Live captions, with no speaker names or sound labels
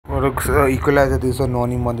looks equalizer. This is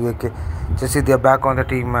Noni Madueke. Just see they're back on the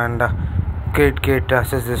team and Kate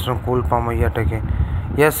assists this from Cole Palmer yet again.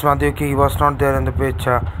 Yes, Madueke, he was not there on the pitch,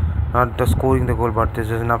 not scoring the goal, but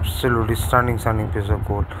this is an absolutely stunning piece of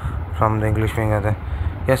goal from the English winger there.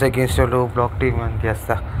 Yes, against a low block team, and yes,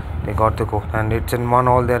 they got the goal, and it's in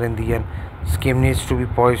 1-1 there in the end. This game needs to be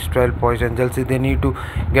poised, 12 points, and Chelsea, they need to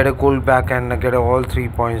get a goal back and get all 3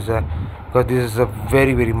 points there, because this is a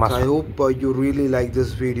very must. I hope you really like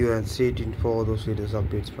this video and stay tuned for all those latest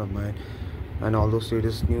updates from mine and all those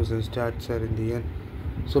latest news and stats are in the end.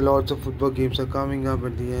 So lots of football games are coming up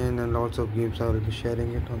at the end, and lots of games I will be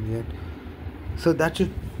sharing it on the end. So that's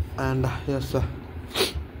it, and yes,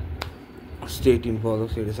 stay tuned for all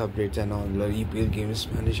those latest updates and all the EPL games,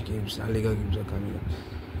 Spanish games, La Liga games are coming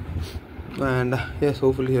up, and yes,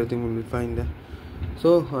 hopefully everything will be fine there.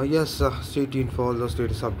 So yes, stay tuned for all those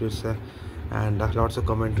latest updates there, and lots of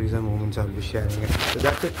commentaries and moments I will be sharing it. So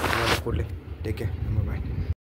that's it. Wonderfully, take care. Bye.